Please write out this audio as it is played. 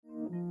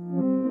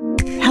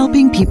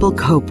helping people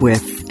cope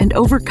with and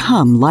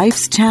overcome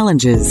life's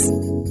challenges.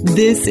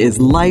 This is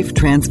Life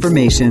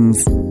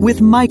Transformations with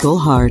Michael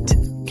Hart,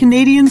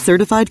 Canadian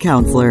Certified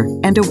Counselor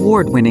and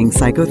award-winning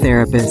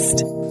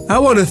psychotherapist. I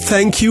want to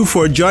thank you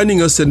for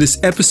joining us in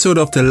this episode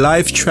of the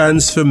Life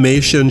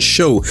Transformation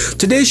Show.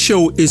 Today's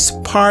show is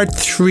part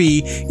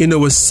 3 in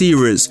our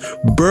series,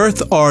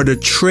 Birth Order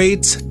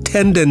Traits,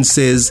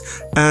 Tendencies,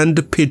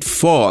 and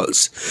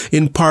Pitfalls.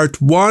 In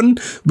part 1,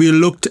 we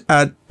looked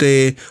at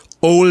the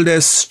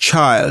oldest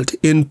child.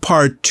 In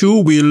part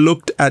 2, we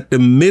looked at the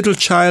middle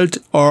child,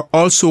 or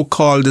also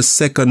called the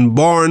second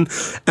born.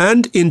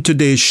 And in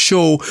today's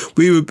show,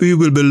 we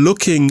will be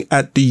looking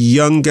at the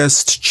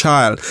youngest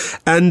child.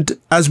 And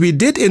as we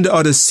did in the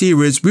other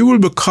series, we will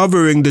be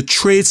covering the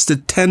traits, the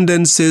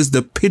tendencies,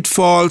 the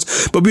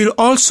pitfalls, but we'll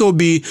also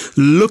be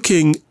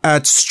looking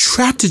at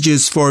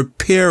strategies for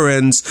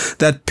parents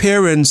that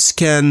parents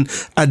can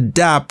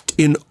adapt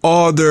in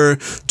order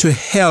to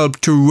help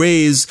to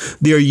raise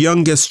their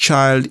youngest child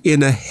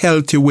in a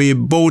healthy way,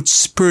 both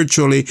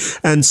spiritually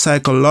and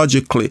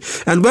psychologically.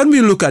 And when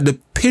we look at the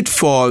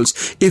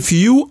pitfalls, if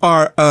you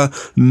are a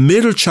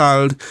middle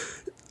child,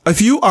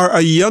 if you are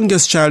a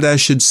youngest child, I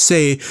should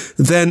say,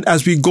 then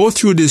as we go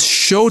through this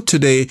show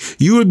today,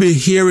 you will be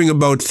hearing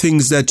about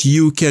things that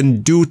you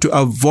can do to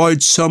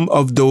avoid some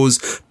of those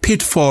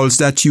pitfalls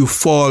that you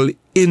fall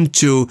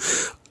into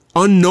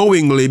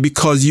unknowingly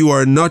because you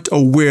are not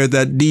aware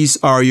that these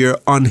are your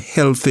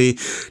unhealthy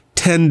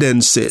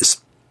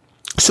tendencies.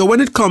 So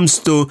when it comes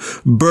to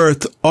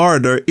birth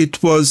order,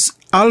 it was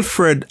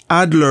Alfred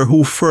Adler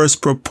who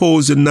first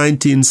proposed in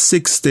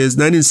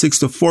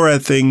 1964, I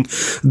think,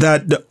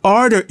 that the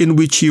order in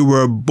which you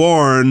were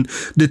born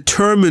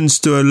determines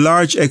to a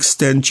large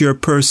extent your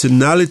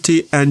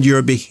personality and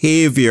your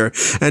behavior,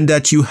 and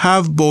that you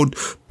have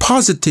both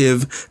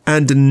positive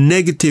and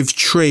negative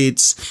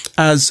traits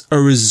as a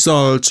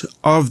result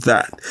of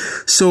that.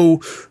 So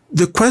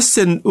the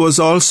question was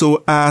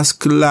also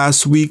asked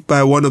last week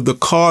by one of the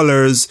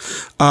callers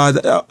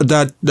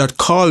that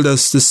called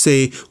us to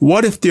say,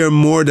 what if there are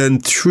more than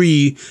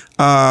 3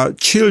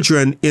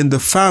 children in the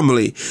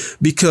family?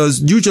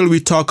 Because usually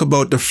we talk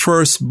about the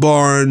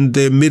firstborn,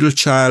 the middle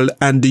child,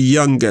 and the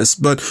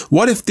youngest. But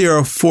what if there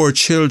are 4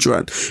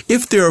 children?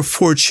 If there are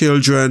 4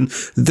 children,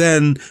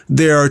 then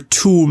there are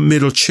 2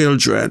 middle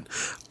children.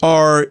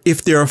 Or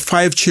if there are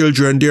 5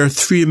 children, there are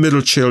 3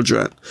 middle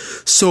children.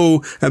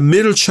 So a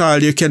middle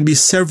child, there can be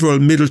several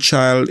middle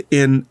child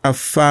in a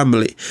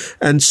family.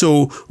 And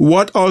so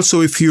what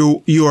also if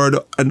you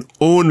are an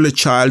only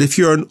child, if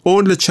you're an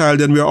only child,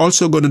 then we're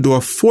also going to do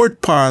a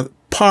fourth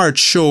part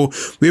show.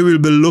 We will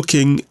be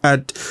looking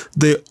at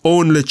the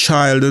only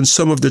child and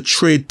some of the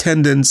trait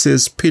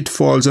tendencies,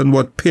 pitfalls, and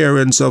what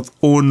parents of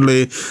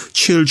only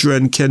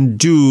children can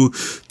do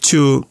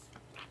to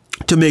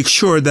make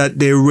sure that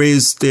they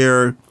raise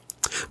their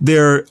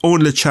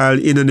only child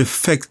in an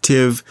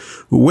effective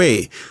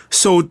way.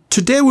 So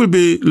today we'll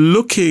be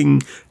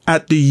looking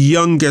at the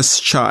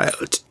youngest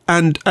child.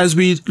 And as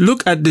we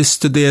look at this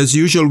today, as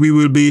usual, we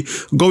will be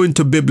going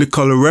to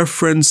biblical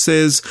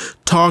references,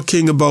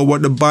 talking about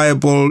what the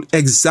Bible,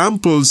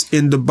 examples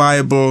in the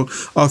Bible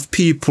of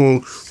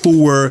people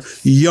who were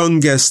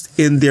youngest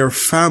in their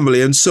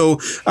family. And so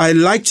I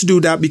like to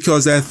do that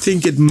because I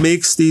think it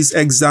makes these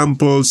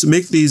examples,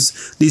 make these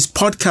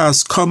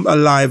podcasts come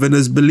alive. And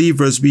as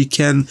believers, we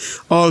can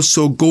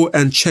also go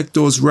and check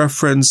those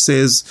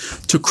references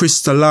to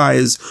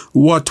crystallize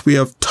what we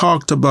have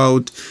talked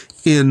about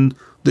in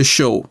the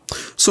show.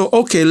 So,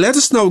 okay, let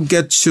us now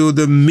get to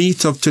the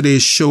meat of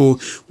today's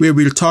show, where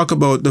we'll talk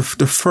about the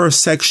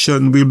first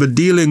section. We'll be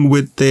dealing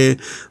with the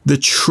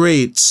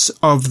traits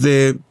of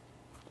the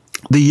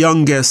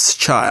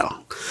youngest child.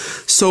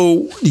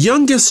 So,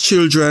 youngest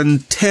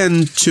children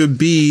tend to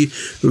be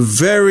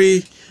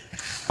very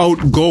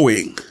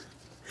outgoing.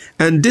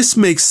 And this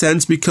makes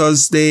sense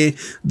because they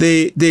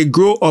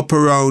grow up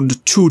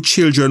around 2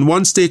 children.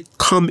 Once they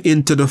come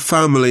into the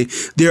family,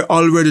 there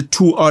are already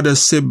 2 other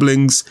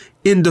siblings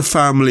in the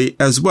family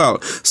as well.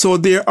 So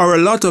there are a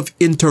lot of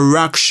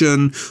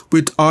interaction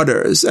with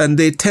others, and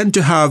they tend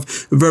to have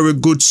very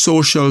good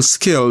social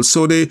skills.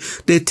 So they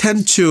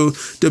tend to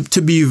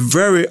be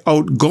very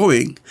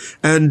outgoing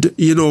and,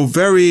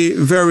 very,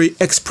 very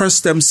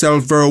express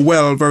themselves very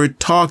well, very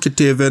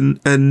talkative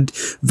and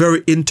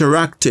very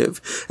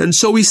interactive. And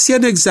so we see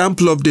an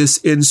example of this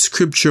in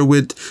scripture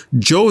with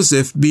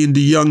Joseph being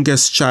the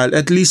youngest child.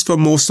 At least for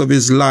most of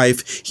his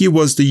life, he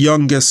was the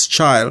youngest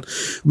child.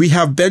 We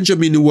have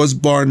Benjamin, who was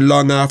born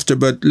long after,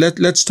 but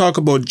let's talk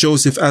about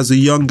Joseph as the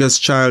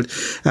youngest child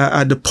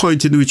at the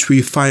point in which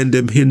we find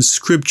him in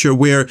scripture,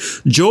 where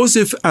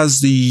Joseph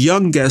as the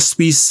youngest,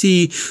 we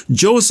see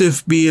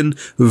Joseph being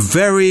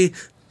very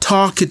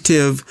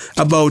talkative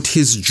about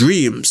his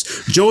dreams.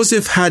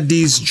 Joseph had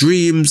these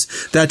dreams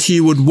that he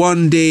would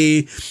one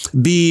day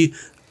be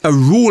a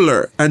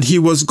ruler, and he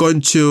was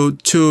going to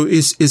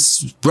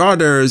his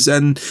brothers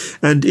and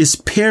his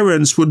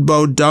parents would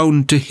bow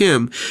down to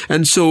him.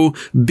 And so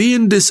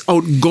being this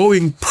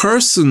outgoing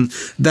person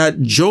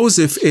that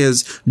Joseph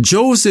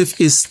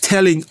is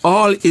telling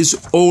all his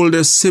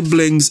older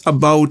siblings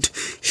about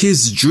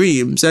his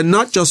dreams, and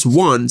not just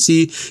once.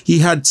 He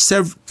had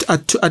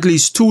at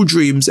least 2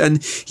 dreams,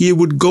 and he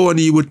would go and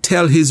he would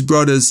tell his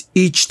brothers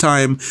each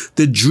time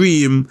the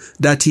dream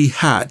that he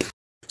had.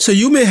 So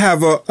you may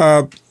have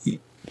a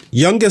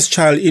youngest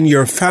child in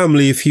your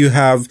family if you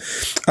have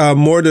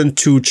more than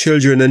 2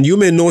 children, and you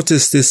may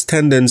notice this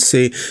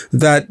tendency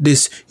that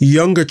this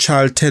younger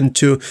child tend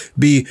to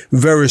be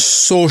very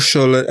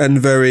social and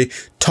very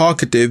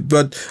talkative.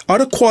 But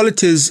other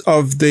qualities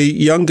of the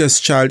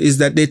youngest child is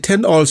that they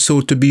tend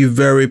also to be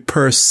very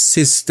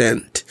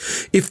persistent.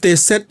 If they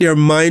set their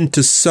mind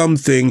to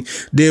something,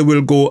 they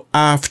will go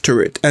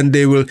after it, and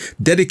they will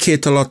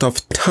dedicate a lot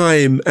of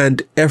time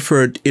and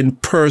effort in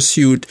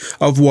pursuit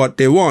of what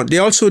they want. They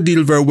also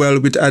deal very well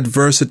with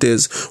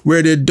adversities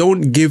where they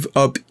don't give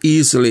up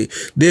easily.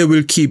 They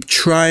will keep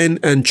trying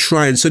and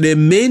trying. So they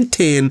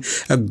maintain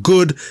a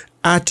good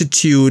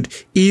attitude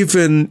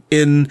even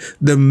in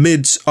the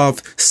midst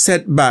of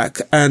setback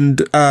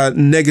and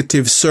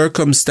negative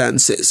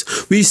circumstances.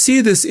 We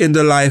see this in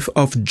the life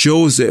of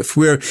Joseph,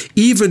 where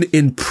even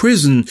in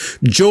prison,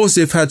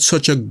 Joseph had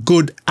such a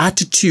good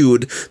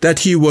attitude that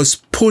he was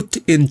put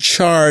in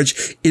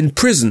charge in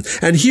prison.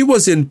 And he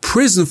was in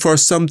prison for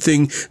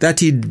something that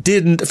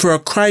for a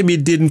crime he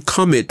didn't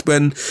commit,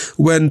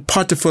 when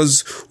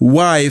Potiphar's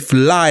wife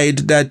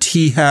lied that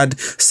he had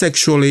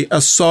sexually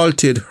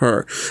assaulted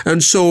her.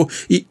 And so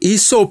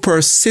he's so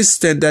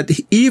persistent that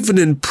even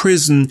in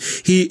prison,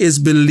 he is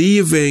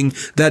believing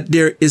that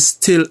there is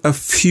still a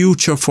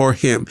future for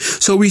him.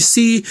 So we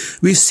see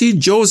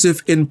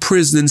Joseph in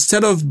prison.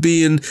 Instead of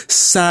being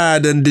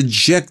sad and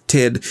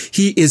dejected,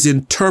 he is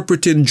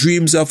interpreting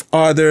dreams of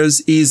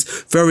others. He's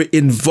very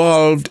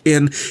involved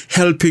in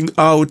helping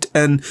out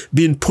and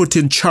being put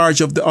in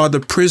charge of the other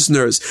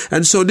prisoners.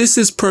 And so this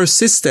is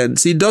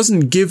persistence. He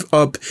doesn't give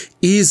up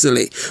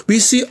easily. We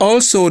see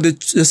also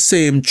the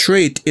same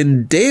trait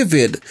in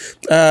David,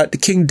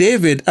 King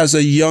David, as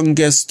a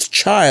youngest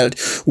child,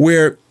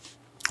 where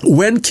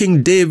when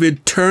King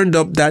David turned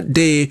up that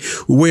day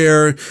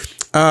where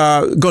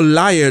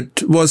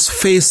Goliath was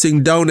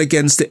facing down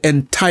against the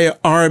entire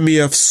army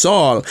of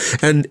Saul,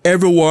 and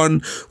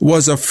everyone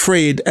was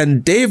afraid,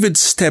 and David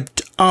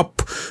stepped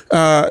up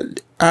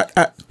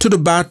to the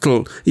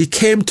battle. He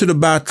came to the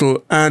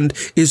battle, and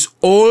his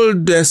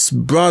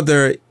oldest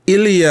brother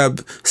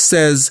Eliab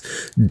says,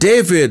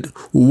 "David,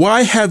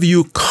 why have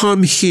you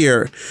come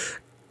here?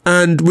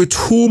 And with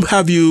whom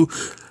have you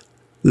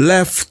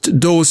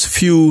left those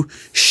few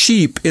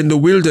sheep in the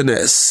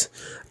wilderness?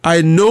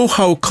 I know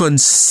how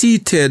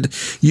conceited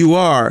you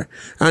are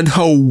and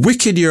how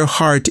wicked your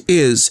heart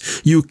is.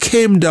 You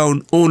came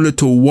down only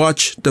to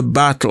watch the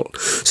battle."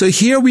 So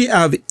here we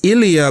have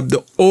Eliab,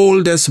 the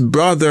oldest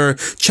brother,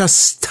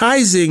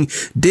 chastising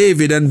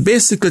David and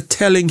basically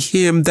telling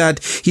him that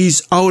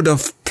he's out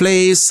of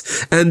place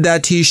and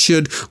that he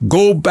should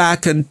go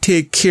back and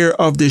take care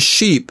of the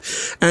sheep.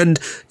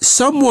 And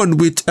someone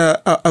with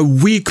a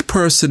weak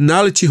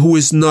personality who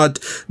is not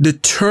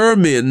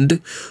determined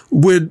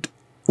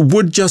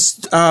would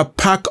just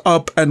pack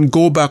up and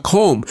go back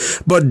home.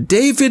 But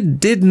David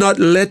did not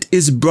let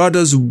his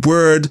brother's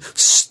word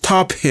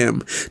stop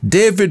him.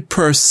 David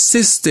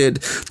persisted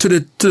to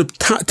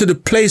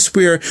the place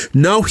where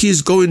now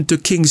he's going to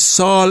King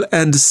Saul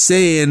and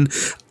saying,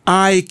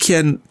 I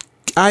can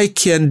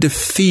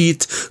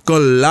defeat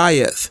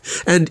Goliath.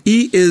 And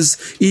he is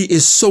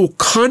so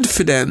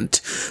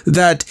confident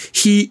that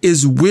he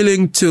is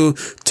willing to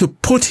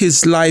put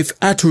his life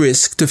at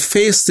risk to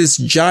face this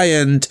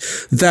giant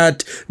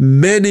that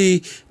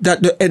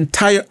the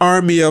entire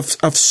army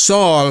of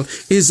Saul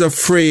is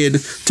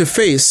afraid to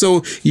face.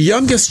 So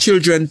youngest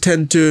children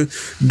tend to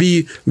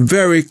be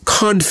very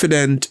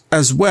confident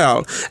as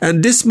well.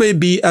 And this may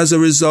be as a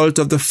result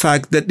of the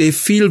fact that they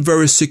feel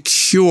very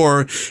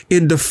secure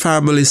in the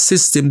family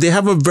system. They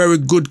have a very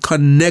good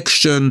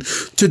connection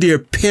to their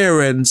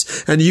parents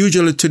and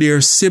usually to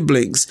their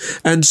siblings.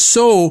 And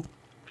so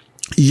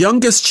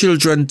youngest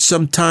children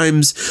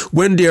sometimes,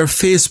 when they are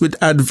faced with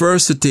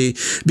adversity,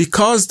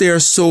 because they're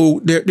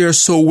so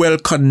well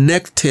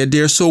connected,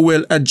 they're so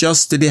well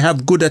adjusted, they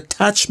have good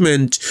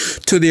attachment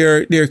to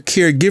their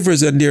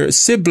caregivers and their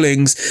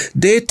siblings,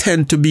 they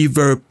tend to be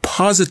very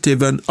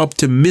positive and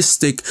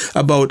optimistic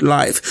about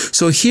life.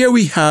 So here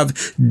we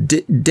have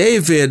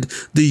David,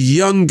 the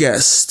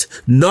youngest,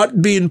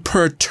 not being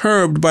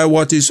perturbed by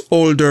what his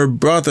older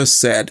brother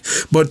said,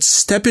 but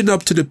stepping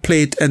up to the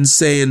plate and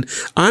saying,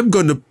 I'm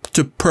going to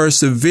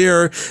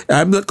persevere.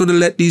 I'm not going to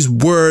let these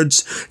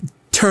words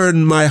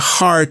turn my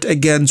heart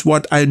against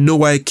what I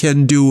know I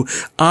can do.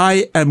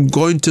 I am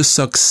going to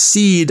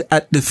succeed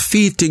at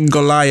defeating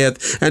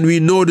Goliath. And we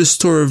know the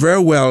story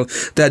very well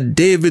that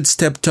David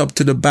stepped up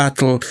to the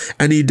battle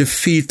and he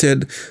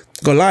defeated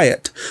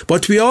Goliath.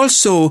 But we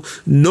also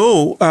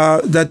know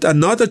that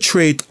another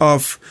trait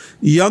of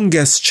the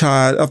youngest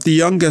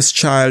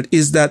child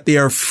is that they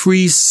are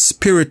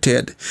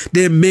free-spirited.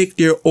 They make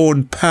their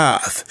own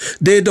path.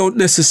 They don't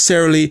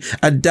necessarily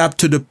adapt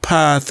to the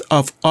path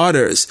of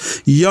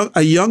others.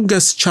 A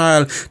youngest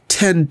child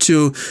tend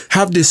to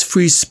have this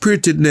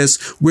free-spiritedness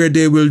where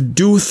they will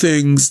do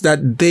things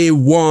that they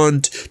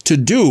want to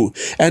do.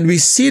 And we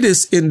see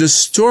this in the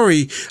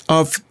story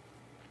of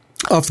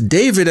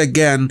David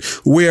again,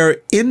 where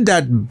in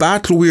that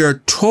battle we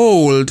are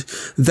told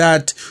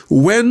that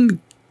when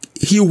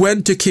he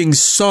went to King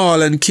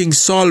Saul, and King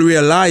Saul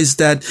realized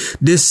that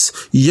this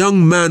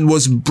young man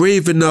was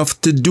brave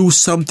enough to do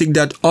something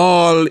that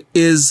all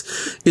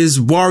his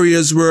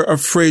warriors were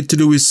afraid to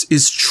do,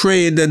 his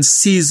trained and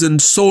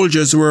seasoned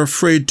soldiers were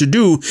afraid to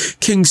do.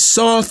 King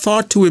Saul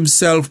thought to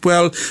himself,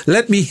 well,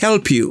 let me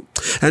help you.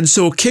 And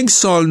so King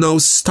Saul now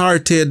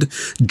started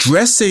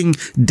dressing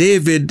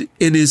David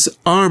in his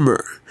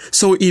armor.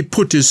 So he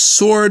put his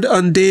sword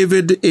on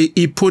David,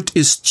 he put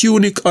his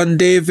tunic on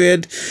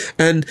David,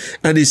 and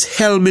his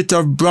helmet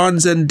of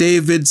bronze on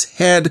David's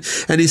head,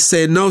 and he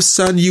said, now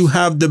son, you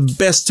have the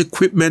best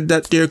equipment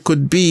that there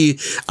could be.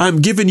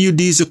 I'm giving you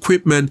these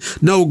equipment.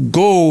 Now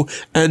go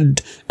and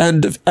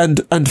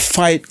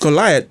fight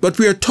Goliath. But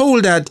we are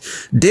told that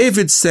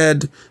David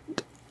said,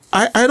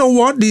 I don't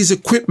want these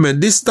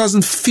equipment. This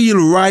doesn't feel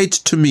right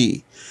to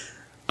me.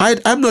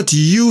 I'm not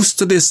used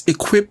to this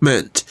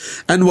equipment.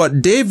 And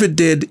what David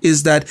did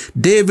is that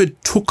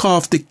David took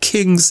off the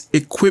king's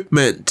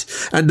equipment.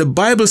 And the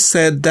Bible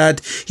said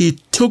that he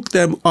took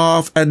them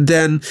off, and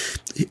then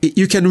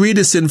you can read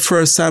this in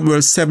 1 Samuel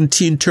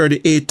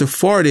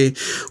 17:38-40.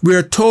 We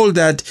are told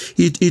that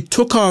he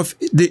took off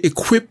the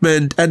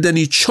equipment, and then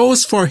he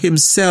chose for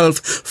himself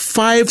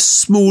 5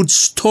 smooth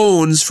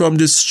stones from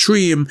the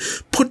stream,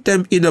 put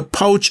them in a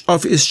pouch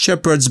of his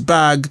shepherd's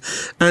bag,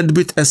 and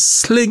with a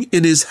sling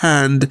in his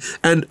hand,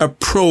 and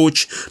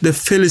approach the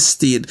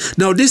Philistine.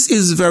 Now this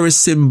is very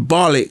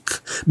symbolic,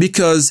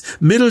 because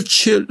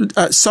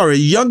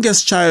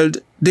youngest child,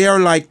 they are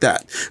like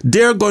that.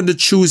 They're going to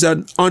choose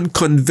an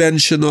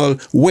unconventional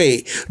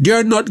way.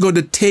 They're not going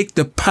to take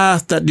the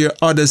path that their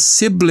other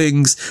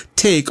siblings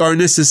take, or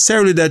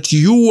necessarily that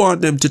you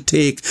want them to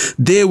take.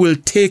 They will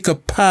take a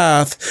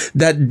path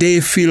that they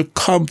feel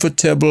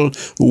comfortable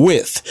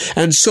with.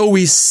 And so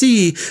we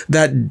see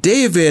that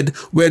David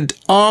went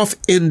off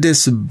in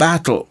this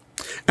battle,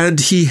 and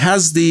he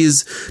has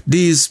these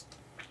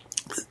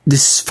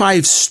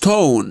 5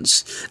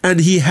 stones, and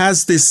he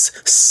has this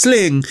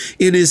sling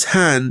in his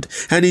hand,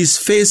 and he's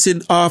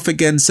facing off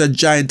against a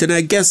giant. And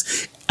I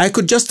guess I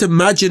could just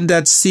imagine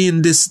that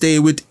scene this day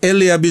with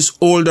Eliab, his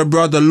older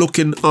brother,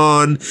 looking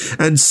on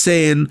and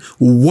saying,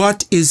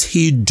 what is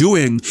he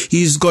doing?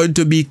 He's going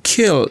to be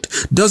killed.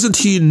 Doesn't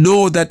he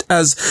know that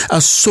as a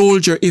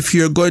soldier, if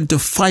you're going to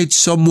fight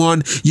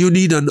someone, you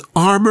need an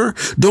armor?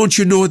 Don't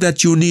you know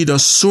that you need a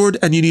sword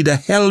and you need a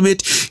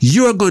helmet?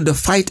 You're going to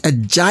fight a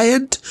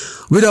giant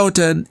without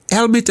an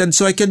helmet. And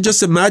so I can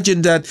just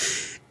imagine that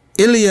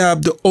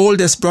Eliab, the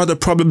oldest brother,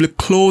 probably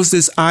closed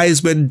his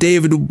eyes when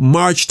David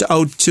marched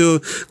out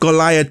to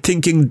Goliath,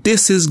 thinking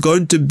this is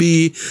going to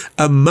be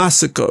a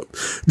massacre.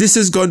 This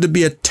is going to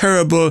be a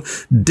terrible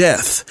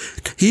death.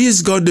 He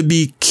is going to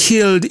be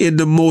killed in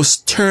the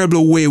most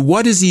terrible way.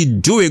 What is he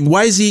doing?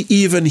 Why is he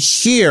even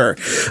here?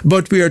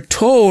 But we are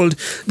told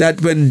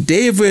that when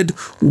David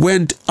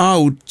went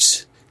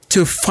out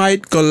to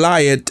fight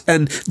Goliath,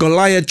 and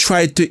Goliath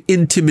tried to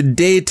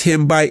intimidate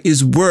him by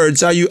his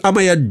words. Am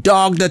I a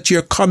dog that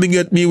you're coming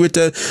at me with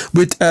a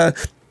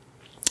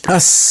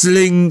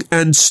sling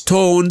and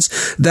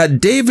stones? That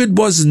David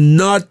was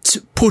not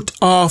put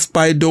off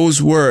by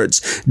those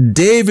words.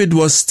 David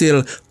was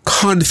still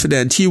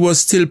confident. He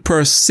was still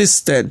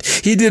persistent.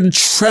 He didn't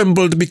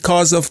tremble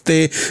because of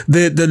the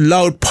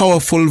loud,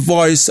 powerful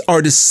voice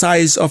or the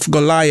size of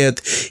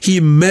Goliath. He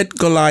met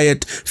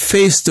Goliath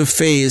face to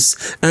face,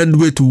 and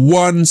with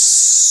one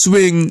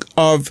swing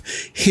of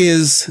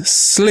his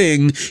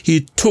sling,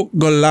 he took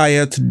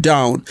Goliath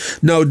down.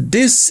 Now,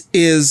 this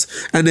is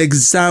an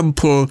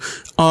example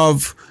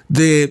of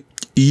the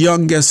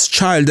youngest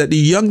child, that the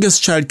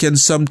youngest child can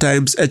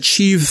sometimes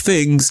achieve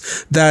things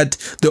that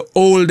the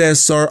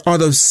oldest or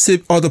other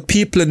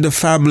people in the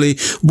family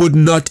would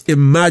not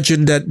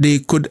imagine that they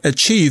could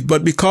achieve.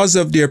 But because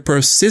of their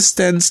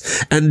persistence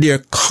and their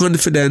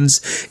confidence,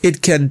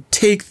 it can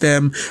take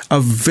them a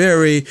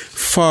very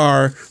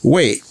far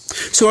way.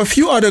 So a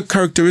few other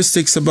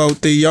characteristics about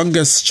the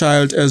youngest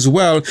child as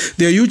well.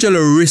 They're usually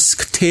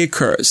risk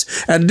takers,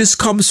 and this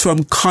comes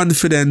from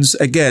confidence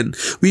again.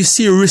 We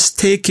see risk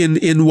taking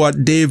in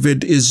what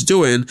David is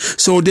doing.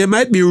 So they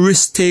might be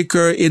risk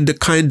taker in the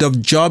kind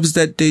of jobs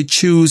that they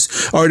choose,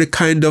 or the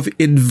kind of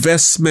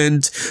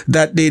investment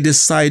that they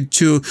decide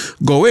to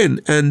go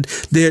in. And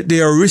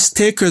they are risk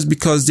takers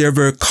because they're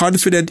very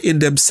confident in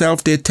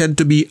themselves. They tend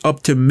to be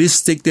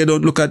optimistic. They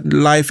don't look at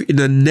life in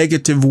a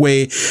negative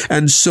way.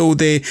 And so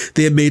they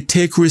They may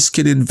take risk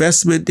in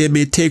investment. They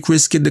may take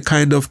risk in the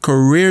kind of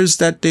careers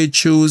that they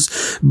choose.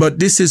 But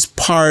this is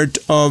part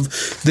of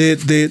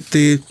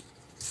the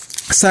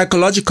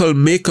psychological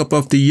makeup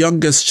of the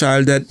youngest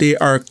child, that they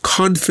are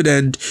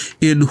confident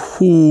in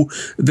who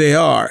they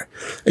are.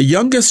 A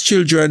youngest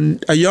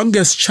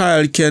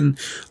child can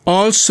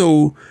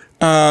also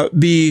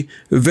be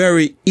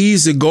very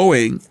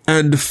easygoing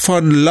and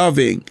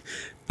fun-loving.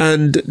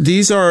 And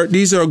these are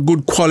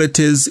good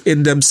qualities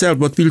in themselves.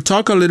 But we'll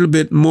talk a little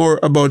bit more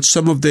about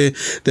some of the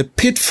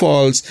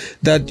pitfalls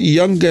that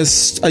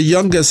a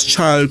youngest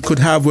child could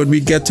have when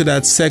we get to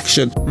that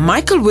section.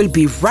 Michael will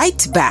be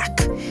right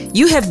back.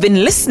 You have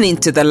been listening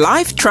to the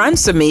Life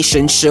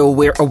Transformation Show,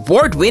 where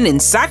award-winning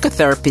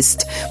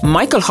psychotherapist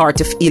Michael Hart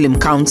of Elim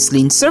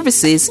Counseling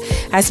Services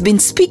has been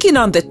speaking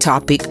on the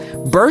topic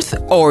Birth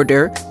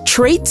Order,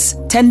 Traits,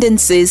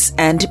 Tendencies,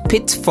 and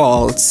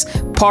Pitfalls,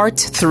 Part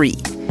 3.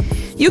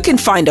 You can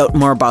find out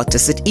more about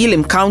us at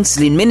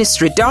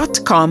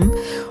elimcounselingministry.com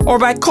or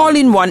by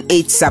calling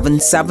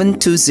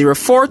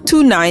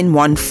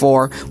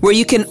 1-877-204-2914, where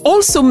you can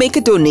also make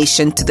a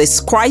donation to this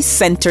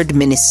Christ-centered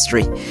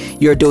ministry.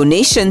 Your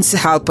donations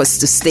help us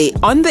to stay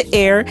on the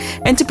air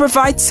and to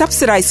provide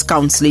subsidized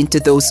counseling to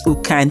those who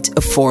can't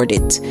afford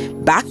it.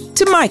 Back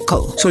to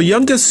Michael. So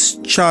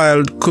youngest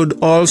child could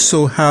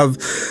also have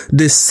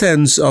this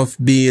sense of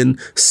being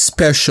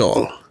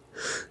special.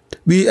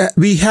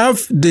 We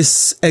have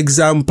this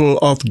example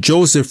of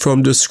Joseph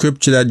from the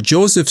scripture, that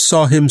Joseph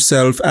saw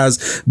himself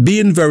as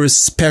being very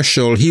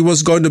special. He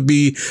was going to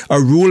be a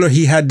ruler.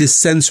 He had this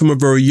sense from a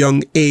very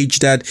young age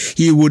that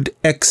he would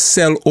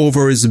excel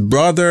over his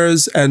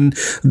brothers, and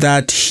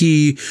that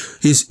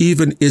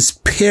even his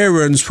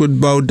parents would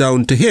bow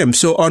down to him.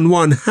 So on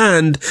one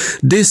hand,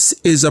 this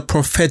is a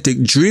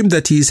prophetic dream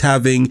that he's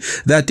having,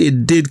 that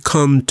it did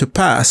come to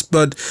pass.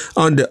 But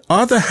on the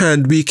other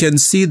hand, we can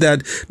see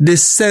that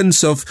this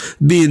sense of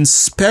being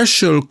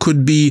special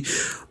could be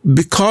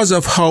because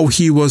of how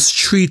he was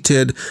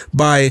treated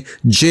by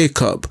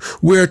Jacob.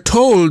 We're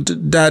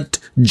told that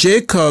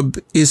Jacob,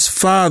 his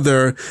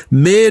father,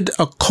 made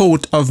a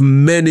coat of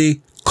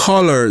many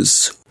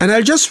colors. And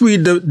I'll just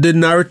read the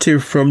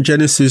narrative from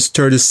Genesis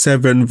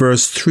 37,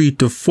 verse 3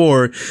 to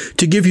 4,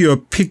 to give you a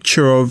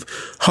picture of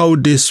how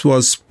this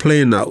was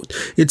playing out.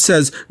 It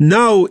says,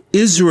 "Now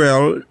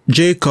Israel,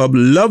 Jacob,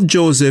 loved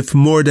Joseph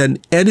more than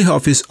any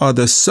of his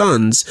other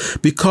sons,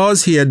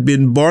 because he had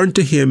been born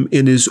to him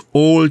in his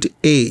old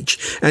age,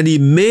 and he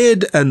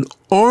made an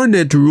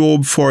ornate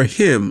robe for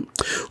him.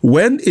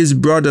 When his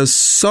brothers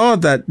saw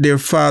that their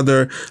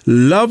father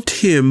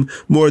loved him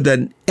more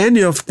than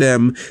any of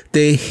them,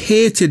 they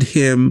hated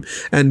him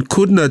and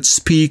could not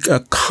speak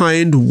a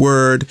kind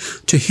word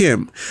to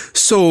him."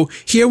 So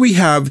here we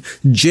have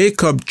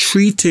Jacob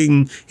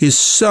treating his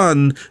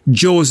son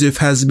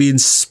Joseph as being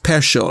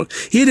special.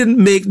 He didn't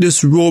make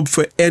this robe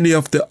for any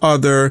of the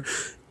other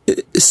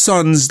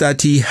sons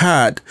that he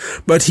had,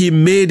 but he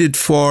made it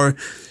for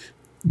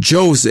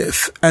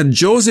Joseph. And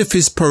Joseph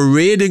is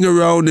parading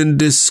around in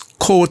this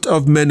coat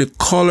of many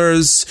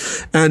colors,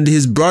 and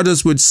his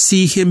brothers would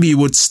see him. He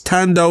would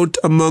stand out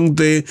among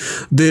the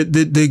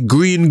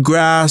green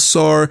grass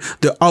or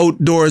the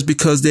outdoors,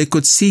 because they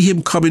could see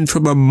him coming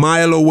from a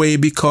mile away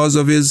because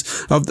of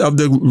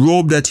the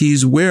robe that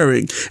he's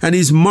wearing. And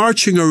he's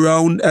marching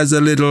around as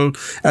a little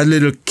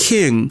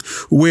king,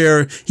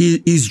 where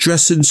he's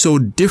dressing so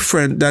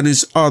different than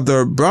his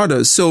other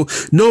brothers. So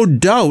no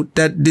doubt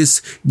that this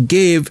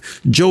gave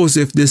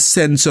Joseph this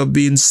sense of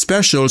being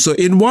special. So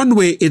in one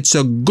way, it's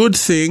a good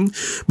thing,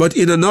 but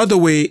in another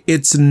way,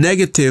 it's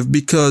negative,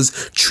 because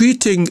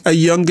treating a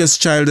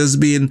youngest child as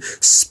being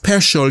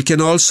special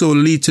can also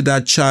lead to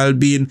that child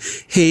being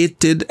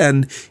hated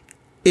and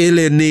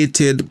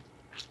alienated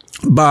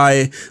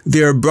by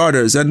their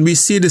brothers. And we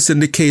see this in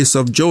the case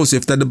of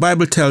Joseph, that the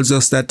Bible tells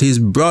us that his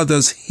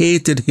brothers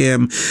hated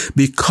him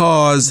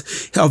because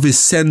of his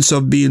sense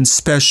of being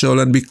special,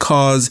 and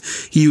because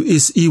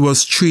he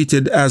was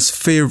treated as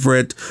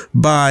favorite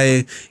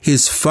by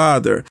his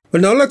father.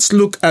 But now let's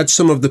look at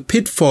some of the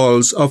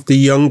pitfalls of the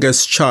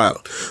youngest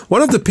child.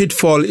 One of the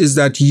pitfalls is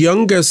that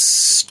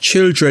youngest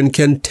children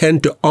can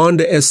tend to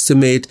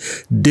underestimate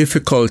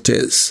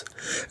difficulties.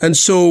 And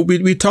so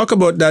we talk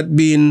about that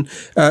being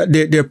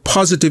their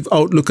positive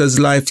outlook as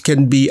life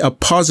can be a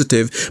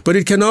positive, but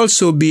it can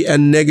also be a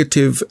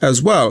negative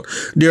as well.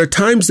 There are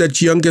times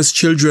that youngest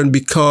children,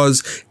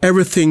 because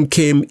everything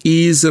came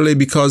easily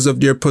because of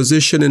their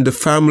position in the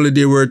family,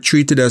 they were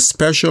treated as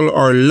special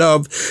or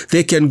loved,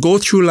 they can go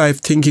through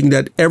life thinking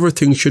that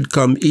everything should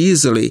come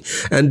easily,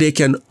 and they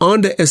can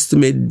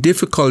underestimate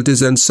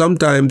difficulties and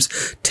sometimes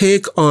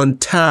take on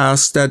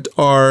tasks that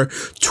are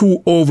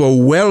too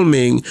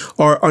overwhelming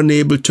or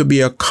unable to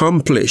be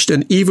accomplished.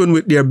 And even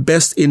with their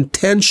best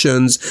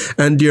intentions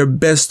and their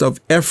best of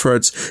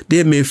efforts,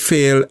 they may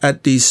fail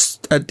at these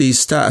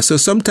tasks. So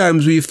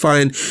sometimes we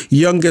find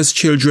youngest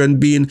children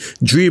being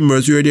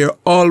dreamers, where they're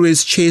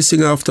always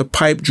chasing after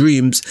pipe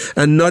dreams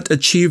and not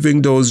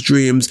achieving those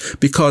dreams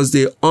because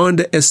they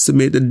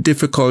underestimate the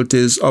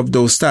difficulties of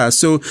those tasks.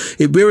 So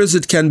whereas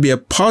it can be a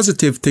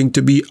positive thing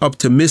to be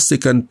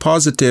optimistic and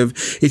positive,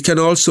 it can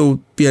also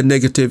be a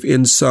negative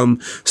in some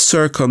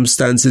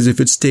circumstances if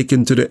it's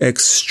taken to the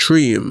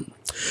extreme.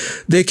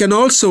 They can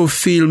also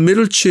feel, a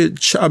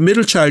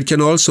middle child can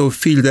also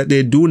feel that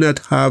they do not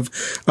have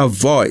a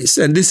voice.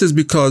 And this is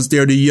because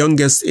they're the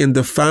youngest in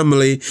the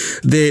family.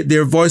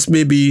 Their voice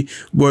maybe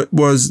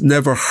was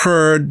never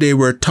heard. They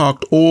were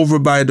talked over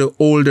by the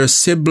older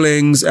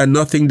siblings, and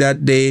nothing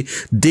that they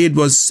did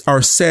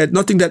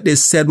nothing that they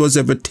said was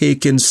ever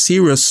taken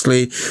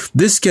seriously.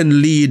 This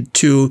can lead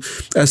to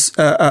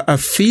a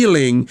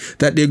feeling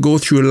that they go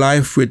through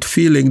life with,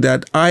 feeling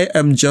that I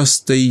am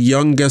just the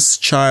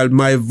youngest child.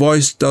 My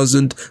voice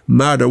doesn't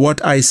matter.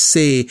 What I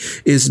say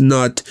is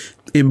not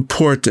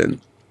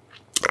important.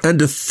 And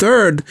the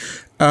third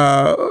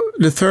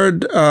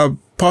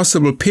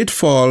possible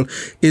pitfall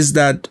is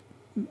that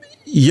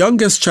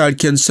youngest child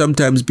can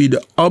sometimes be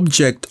the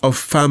object of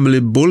family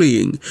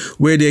bullying,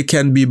 where they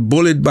can be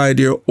bullied by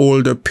their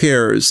older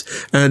peers,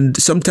 and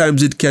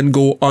sometimes it can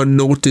go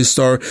unnoticed,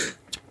 or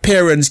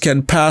parents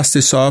can pass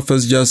this off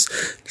as just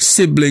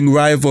sibling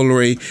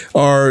rivalry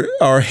or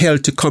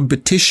held to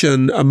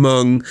competition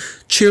among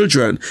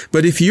children.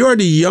 But if you're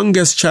the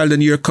youngest child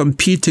and you're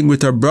competing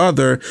with a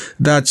brother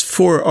that's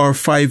 4 or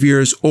 5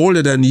 years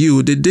older than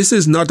you, this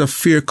is not a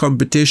fair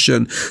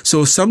competition.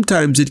 So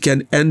sometimes it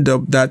can end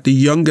up that the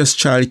youngest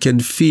child can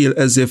feel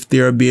as if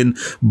they're being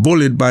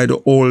bullied by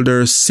the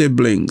older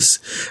siblings.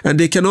 And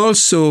they can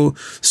also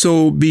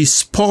be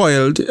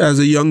spoiled as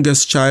a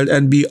youngest child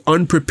and be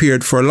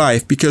unprepared for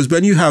life, because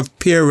when you have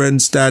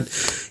parents that,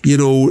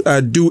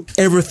 do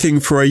everything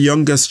for a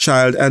youngest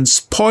child and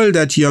spoil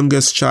that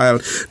youngest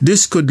child,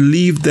 this could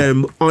leave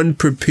them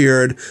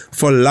unprepared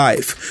for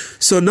life.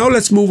 So now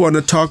let's move on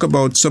and talk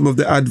about some of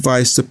the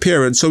advice to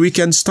parents. So we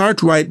can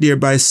start right there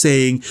by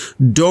saying,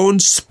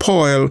 don't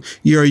spoil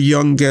your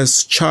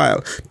youngest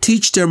child.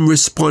 Teach them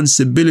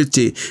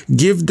responsibility.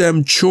 Give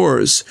them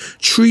chores.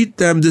 Treat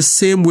them the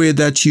same way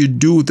that you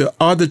do the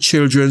other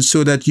children,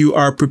 so that you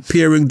are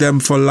preparing them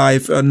for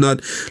life and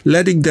not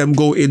letting them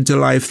go into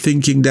life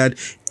thinking that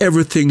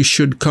everything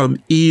should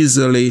come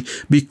easily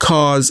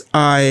because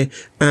I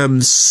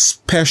am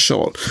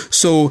special.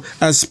 So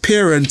as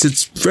parents,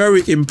 it's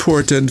very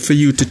important for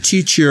you to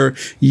teach your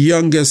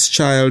youngest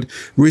child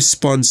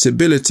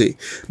responsibility.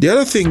 The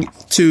other thing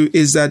too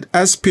is that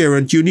as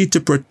parent, you need to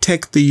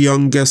protect the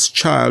youngest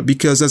child,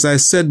 because as I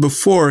said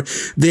before,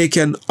 they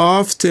can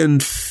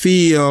often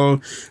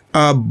feel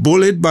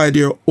bullied by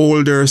their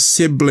older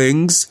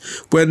siblings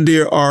when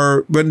there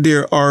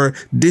are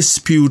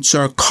disputes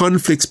or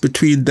conflicts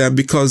between them,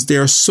 because they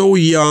are so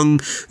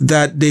young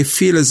that they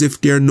feel as if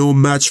they're no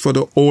match for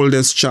the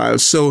oldest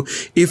child. So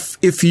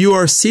if you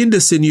are seeing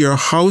this in your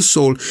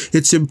household,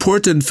 it's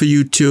important for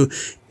you to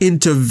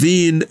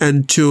intervene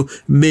and to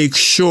make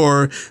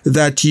sure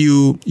that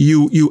you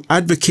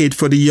advocate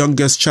for the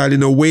youngest child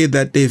in a way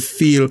that they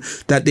feel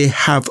that they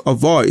have a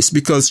voice,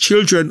 because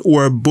children who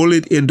are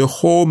bullied in the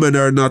home and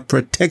are not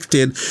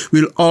protected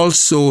will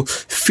also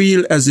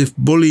feel as if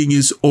bullying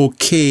is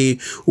okay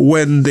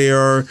when they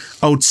are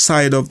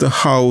outside of the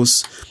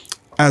house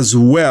as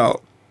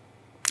well.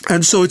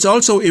 And so it's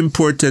also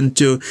important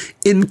to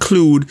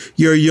include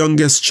your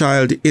youngest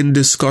child in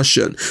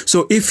discussion.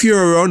 So if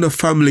you're around a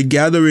family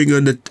gathering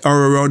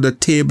or around a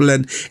table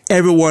and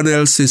everyone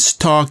else is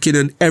talking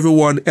and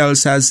everyone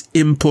else has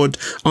input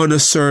on a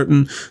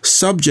certain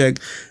subject,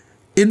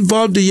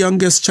 involve the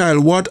youngest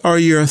child. What are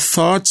your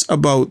thoughts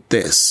about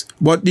this?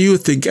 What do you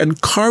think?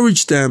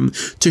 Encourage them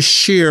to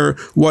share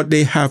what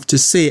they have to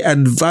say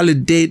and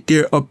validate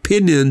their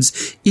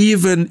opinions,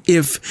 even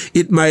if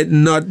it might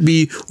not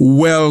be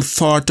well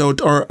thought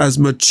out or as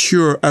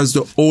mature as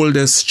the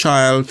oldest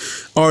child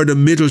or the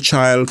middle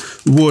child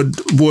would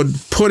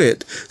put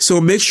it. So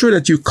make sure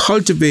that you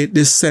cultivate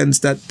this sense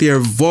that their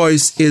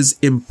voice is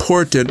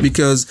important,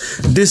 because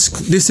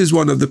this is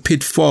one of the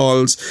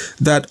pitfalls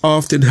that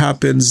often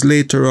happens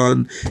later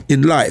on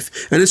in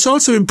life. And it's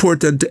also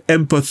important to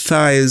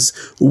empathize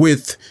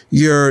with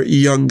your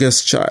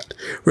youngest child.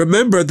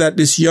 Remember that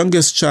this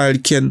youngest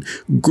child can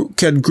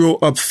grow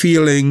up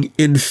feeling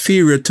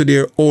inferior to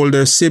their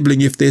older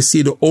sibling if they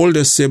see the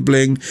older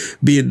sibling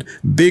being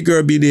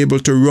bigger, being able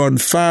to run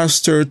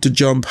faster, to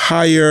jump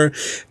higher,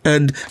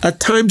 and at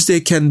times they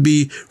can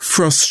be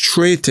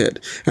frustrated.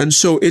 And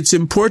so it's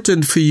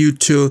important for you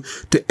to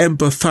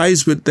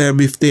empathize with them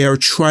if they are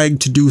trying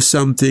to do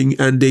something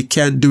and they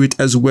can't do it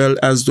as well well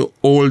as the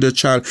older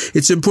child.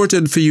 It's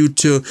important for you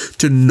to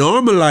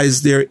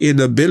normalize their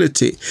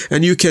inability.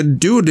 And you can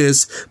do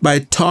this by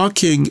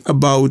talking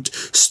about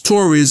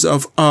stories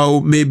of how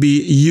maybe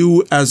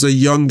you as a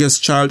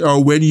youngest child,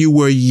 or when you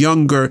were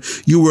younger,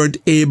 you weren't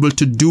able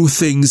to do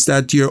things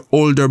that your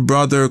older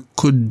brother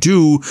could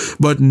do,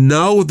 but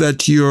now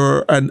that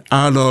you're an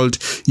adult,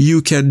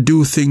 you can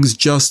do things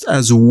just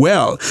as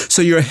well.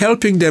 So you're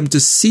helping them to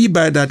see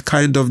by that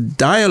kind of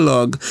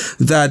dialogue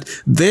that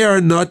they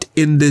are not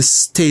in this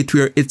state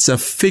where it's a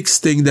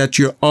fixed thing that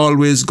you're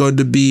always going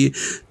to be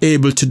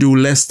able to do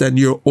less than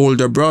your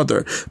older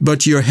brother,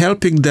 but you're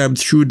helping them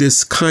through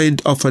this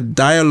kind of a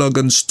dialogue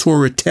and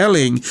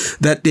storytelling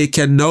that they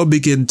can now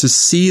begin to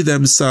see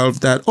themselves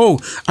that, oh,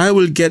 I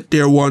will get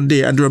there one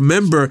day. And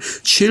remember,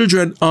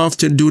 children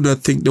often do not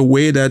think the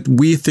way that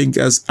we think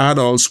as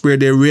adults, where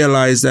they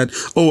realize that,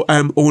 oh,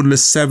 I'm only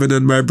 7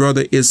 and my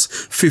brother is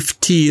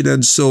 15,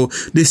 and so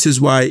this is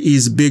why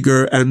he's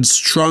bigger and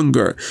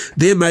stronger.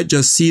 They might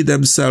just see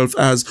themselves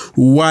as,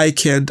 why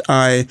can't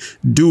I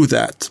do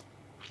that?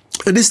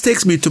 And this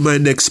takes me to my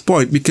next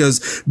point,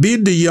 because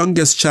being the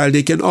youngest child,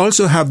 they can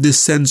also have this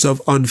sense of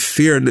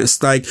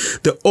unfairness. Like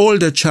the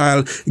older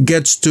child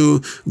gets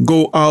to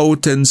go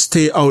out and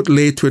stay out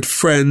late with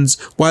friends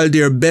while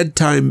their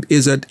bedtime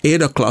is at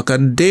 8 o'clock.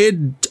 And they,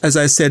 as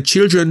I said,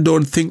 children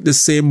don't think the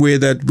same way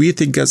that we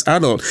think as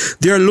adults.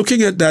 They're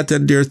looking at that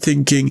and they're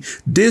thinking,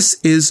 this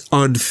is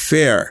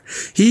unfair.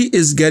 He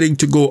is getting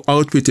to go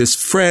out with his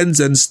friends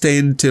and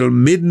staying till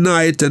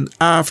midnight and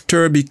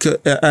after, because,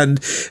 and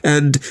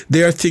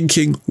they're thinking,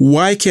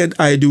 why can't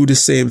I do the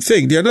same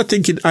thing? They're not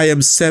thinking I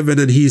am 7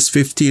 and he's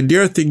 15.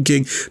 They're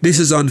thinking this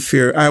is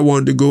unfair. I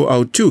want to go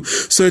out too.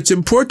 So it's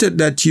important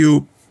that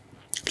you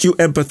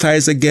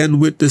empathize again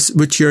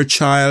with your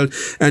child,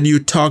 and you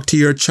talk to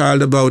your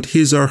child about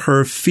his or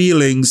her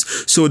feelings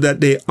so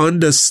that they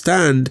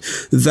understand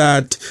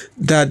that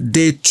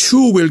they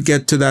too will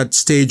get to that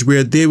stage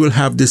where they will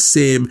have the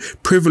same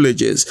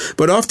privileges.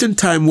 But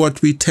oftentimes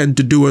what we tend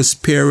to do as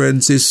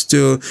parents is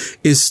to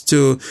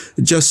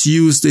just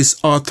use this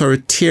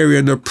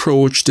authoritarian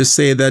approach to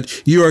say that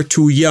you are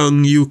too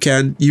young, you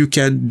can't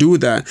do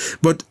that.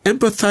 But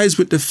empathize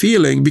with the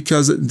feeling,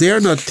 because they're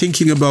not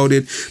thinking about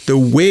it the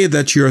way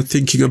that you're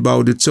thinking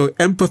about it. So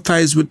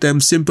empathize with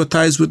them,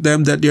 sympathize with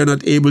them that they're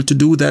not able to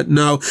do that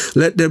now.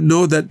 Let them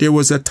know that there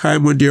was a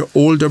time when their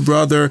older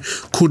brother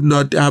could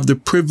not have the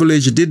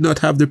privilege, did not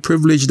have the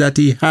privilege that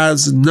he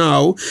has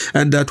now,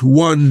 and that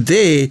one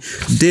day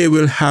they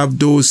will have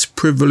those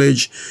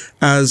privilege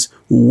as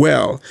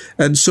well.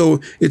 And so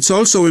it's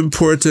also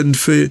important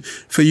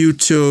for you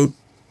to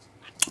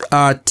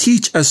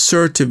teach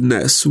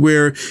assertiveness,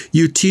 where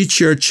you teach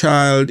your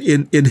child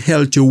in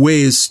healthy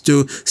ways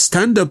to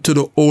stand up to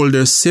the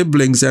older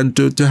siblings and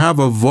to have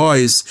a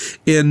voice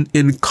in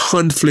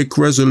conflict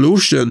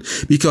resolution.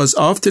 Because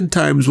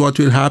oftentimes what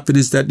will happen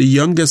is that the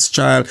youngest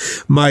child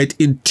might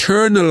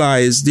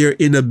internalize their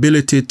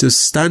inability to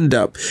stand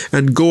up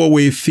and go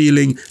away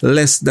feeling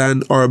less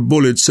than or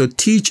bullied. So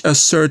teach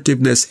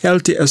assertiveness,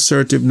 healthy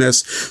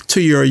assertiveness to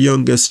your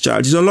youngest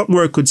child. There's a lot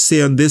more I could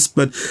say on this,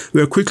 but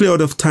we're quickly out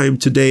of time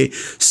today.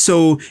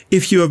 So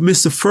if you have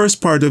missed the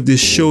first part of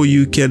this show,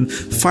 you can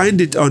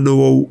find it on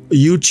our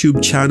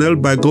YouTube channel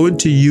by going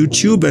to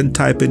YouTube and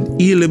type in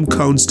Elim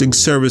Counseling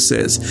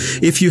Services.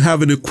 If you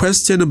have any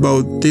question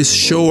about this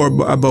show or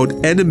about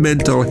any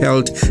mental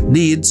health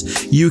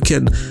needs, you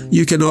can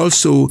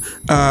also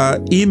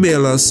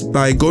email us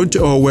by going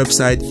to our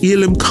website,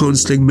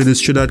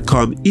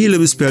 elimcounselingministry.com.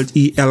 Elim is spelled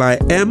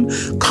E-L-I-M,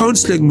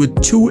 counseling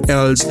with 2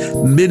 L's,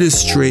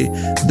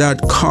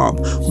 ministry.com.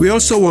 We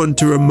also want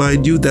to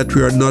remind you that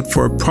we are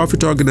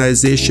not-for-profit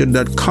organization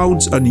that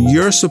counts on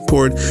your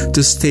support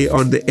to stay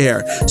on the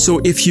air.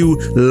 So if you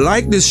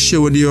like this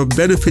show and you have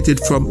benefited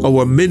from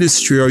our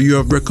ministry, or you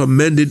have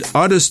recommended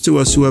others to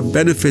us who have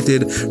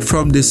benefited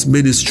from this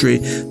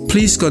ministry,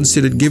 please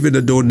consider giving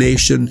a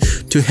donation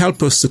to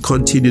help us to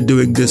continue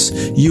doing this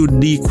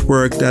unique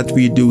work that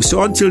we do.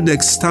 So until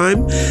next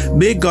time,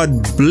 may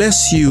God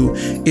bless you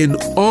in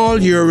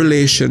all your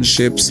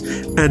relationships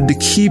and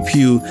keep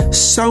you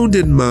sound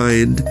in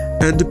mind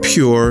and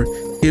pure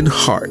in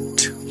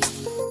heart.